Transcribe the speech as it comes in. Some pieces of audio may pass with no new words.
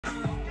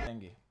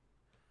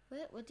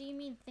What do you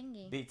mean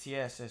thingy?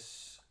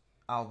 BTS's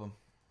album.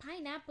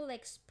 Pineapple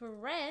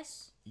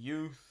Express?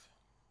 Youth.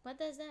 What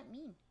does that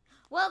mean?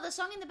 Well, the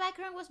song in the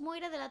background was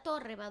Moira de la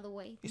Torre, by the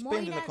way. It's Moira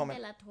pinned in the comment.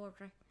 de la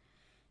Torre.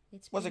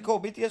 What's it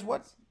called? BTS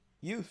what?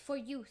 Youth. For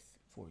Youth.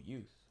 For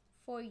Youth.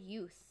 For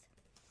Youth.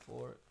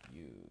 For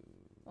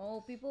Youth.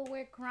 Oh, people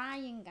were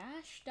crying.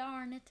 Gosh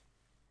darn it.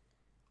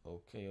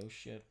 Okay, oh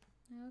shit.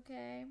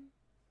 Okay.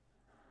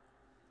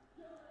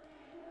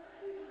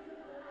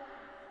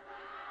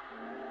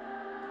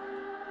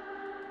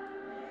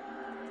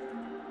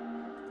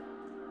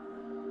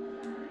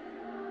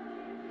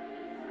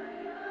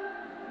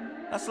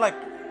 That's like,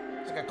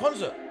 it's like a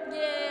concert.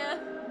 Yeah.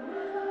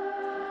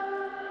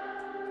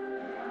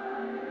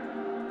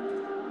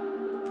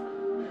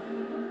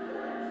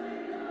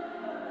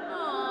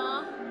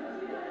 Aww.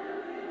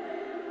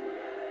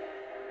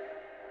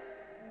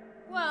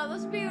 Wow,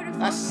 that's beautiful.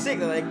 That's sick.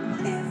 Like,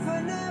 If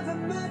I never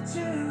met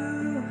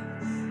you,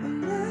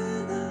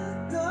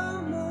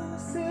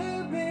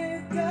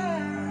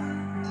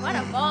 what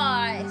a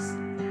voice.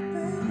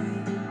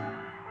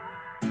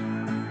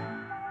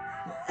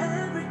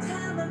 every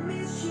time I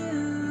miss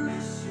you,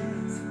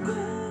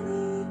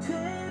 습관이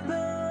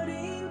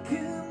돼버린 그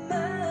말.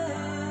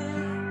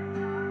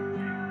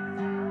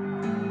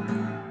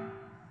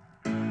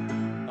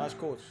 nice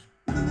chords.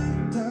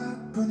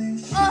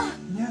 Oh.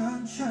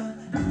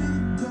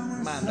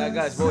 Man, that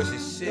guy's voice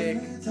is sick.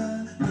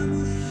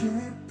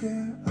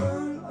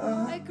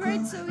 I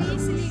cried so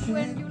easily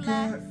when you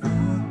laugh.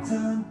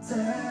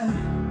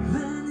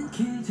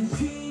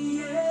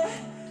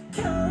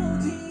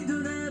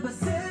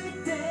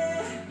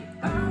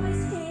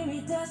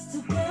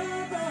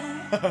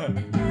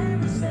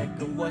 Every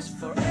second was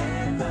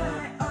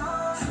forever.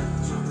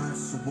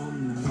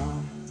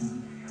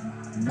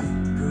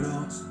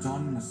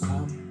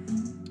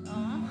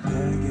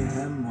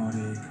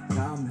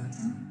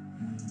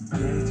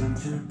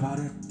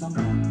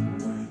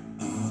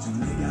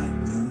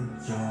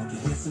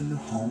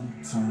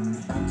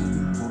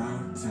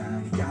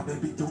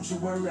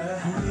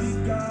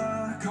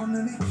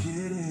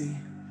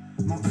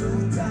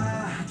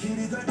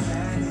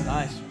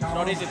 Nice. It's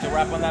not easy to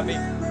rap on that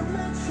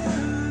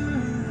beat.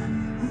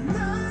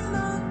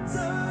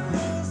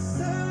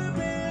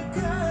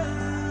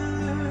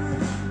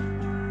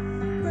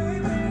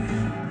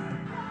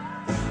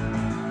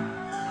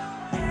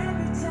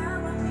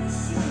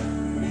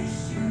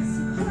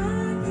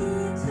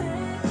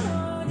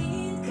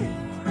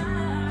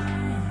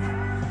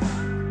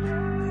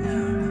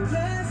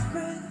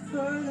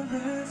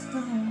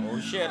 Oh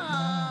shit.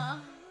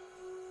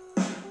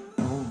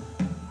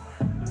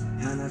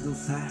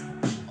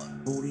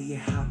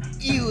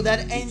 Ew,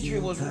 that entry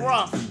was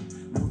rough.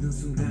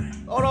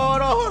 Hold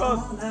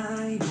on.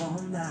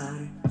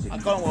 I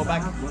can't go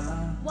back.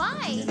 Why?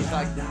 It's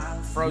like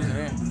frozen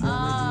in.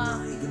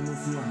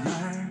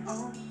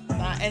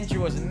 That entry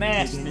was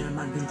nasty.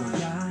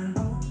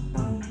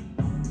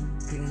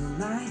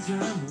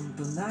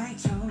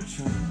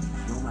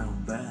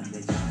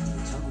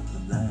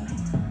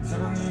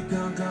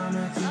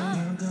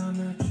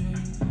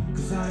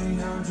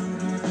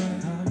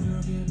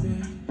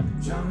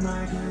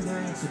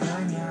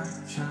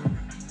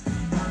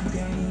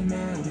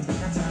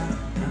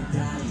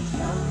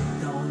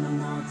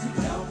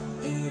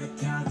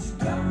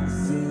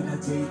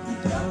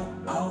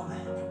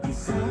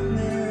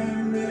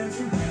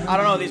 I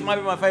don't know, this might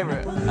be my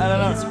favorite. I don't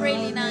know. It's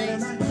really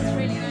nice. It's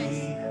really nice.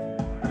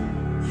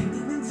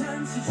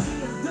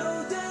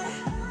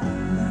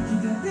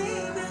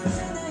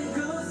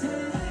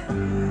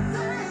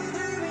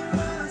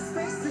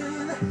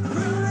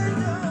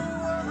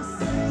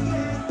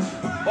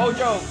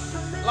 Bojo,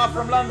 love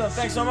from London,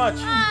 thanks so much.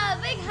 Ah,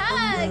 big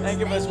hugs. Thank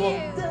you for this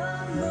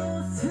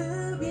one.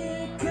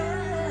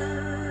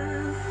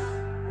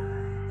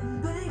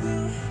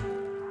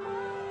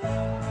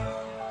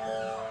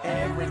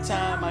 Every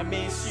time I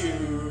miss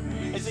you.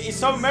 It's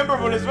so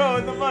memorable as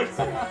well, what the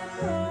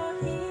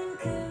fuck?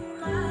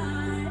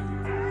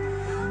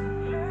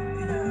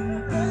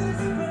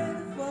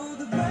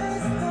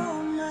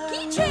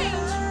 Key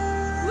change!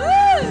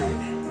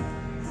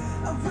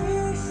 Woo!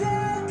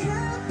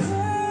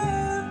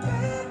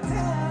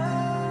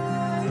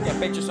 Yeah,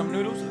 bet you some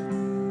noodles.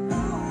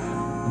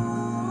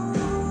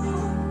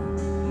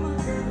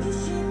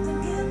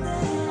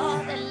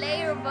 Oh, the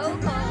layer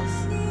vocals.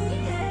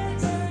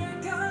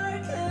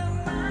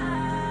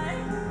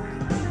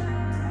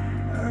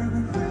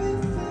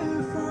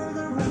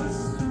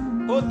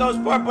 Put those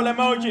purple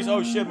emojis.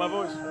 Oh shit, my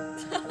voice.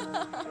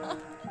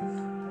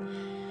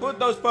 Put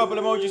those purple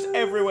emojis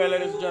everywhere,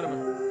 ladies and gentlemen.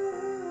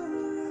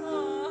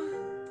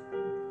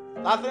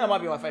 Oh, I think that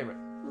might be my favorite.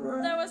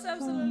 that was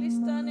absolutely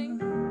stunning.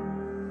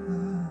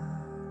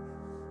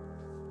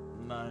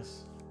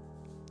 Nice.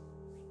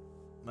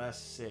 That's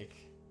sick.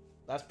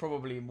 That's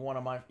probably one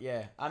of my,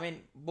 yeah. I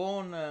mean,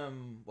 Born,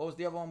 what was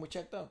the other one we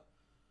checked out?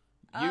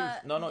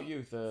 Youth. No, not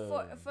Youth.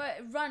 For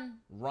Run.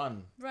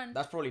 Run. Run.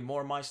 That's probably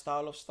more my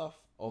style of stuff.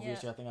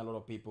 Obviously, I think a lot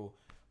of people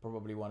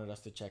probably wanted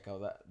us to check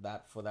out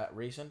that for that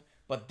reason.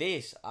 But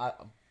this,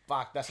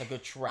 fuck, that's a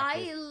good track.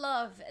 I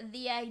love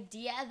the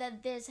idea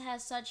that this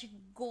has such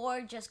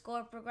gorgeous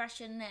chord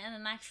progression and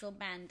an actual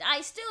band.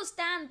 I still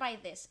stand by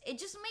this. It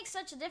just makes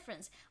such a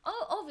difference.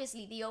 Oh,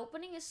 obviously the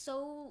opening is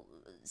so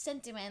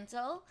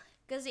sentimental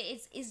because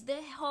it's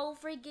the whole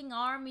freaking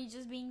army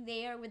just being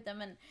there with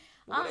them and.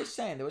 What were they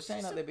saying? They were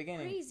saying at so the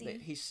beginning.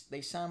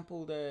 They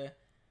sampled.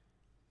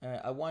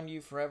 I want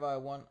you forever. I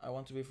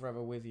want to be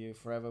forever with you.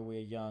 Forever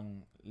we're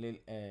young.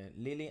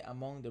 Lily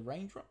among the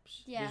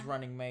raindrops. Yeah. This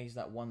running maze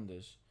that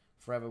wanders.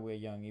 Forever we're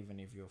young, even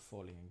if you're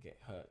falling and get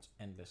hurt.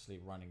 Endlessly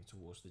running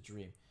towards the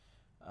dream.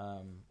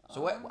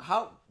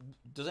 How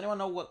does anyone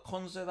know what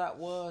concert that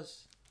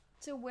was?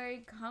 To where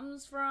it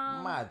comes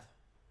from? Mad.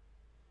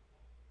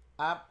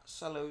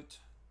 Absolute.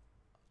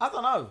 I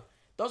don't know.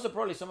 Those are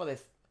probably some of the.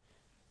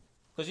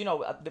 Because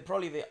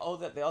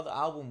the other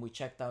album we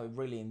checked out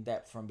really in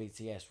depth from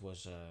BTS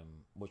was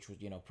which was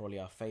probably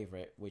our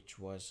favorite, which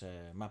was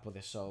Map of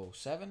the Soul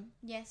 7.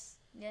 Yes.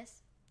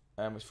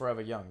 It's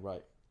Forever Young,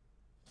 right?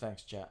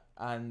 Thanks, chat.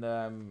 And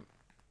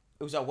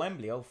it was at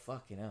Wembley. Oh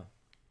fucking hell!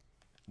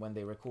 When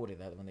they recorded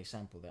that, when they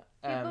sampled that.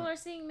 People are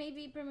saying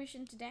maybe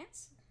Permission to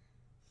Dance.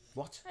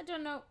 What? I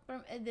don't know.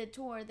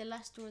 The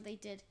last tour they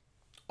did.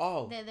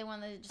 Oh, the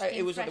one that just.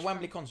 It was at the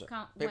Wembley concert.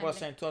 People are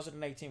saying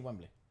 2018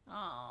 Wembley.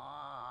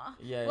 Aww.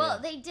 Yeah. Well,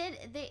 they did.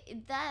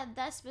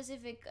 That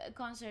specific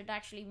concert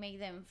actually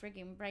made them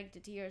freaking break to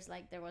tears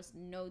like there was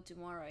no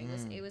tomorrow.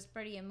 It was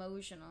pretty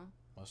emotional.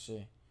 I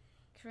see.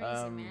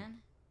 Crazy,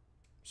 man.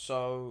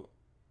 So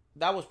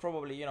that was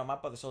probably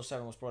Map of the Soul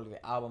 7 was probably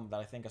the album that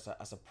I think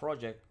as a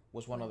project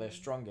was one of their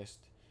strongest.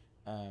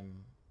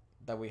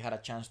 That we had a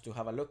chance to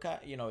have a look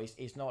at.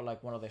 It's not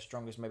like one of the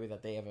strongest maybe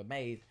that they ever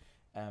made,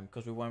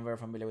 because we weren't very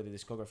familiar with the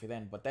discography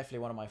then. But definitely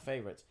one of my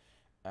favorites.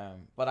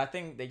 But I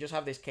think they just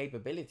have this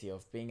capability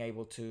of being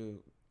able to,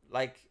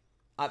 like,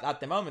 at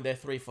the moment they're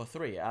 3 for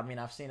 3. I mean,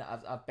 I've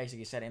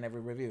basically said in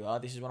every review,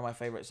 this is one of my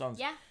favorite songs.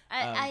 Yeah,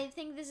 I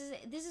think this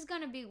is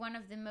gonna be one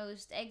of the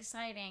most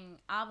exciting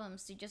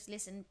albums to just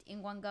listen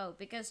in one go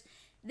because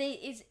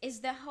it's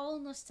the whole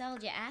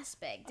nostalgia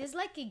aspect. It's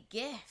like a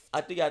gift.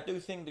 I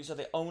do think these are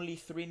the only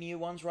 3 new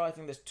ones, right? I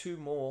think there's 2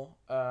 more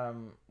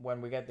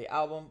when we get the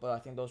album, but I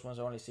think those ones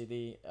are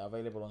only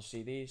available on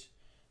CDs.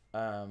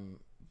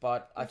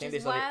 But I think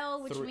this is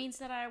wild, which means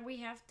that we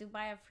have to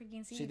buy a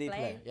freaking CD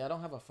player. Yeah, I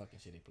don't have a fucking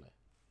CD player.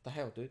 The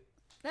hell, dude.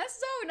 That's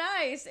so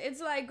nice. It's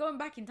like going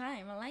back in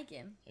time. I like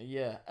it.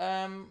 Yeah.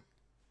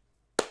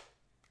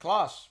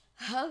 Class.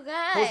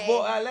 Okay. Who's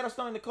bought? Let us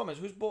know in the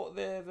comments who's bought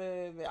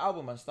the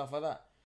album and stuff like that.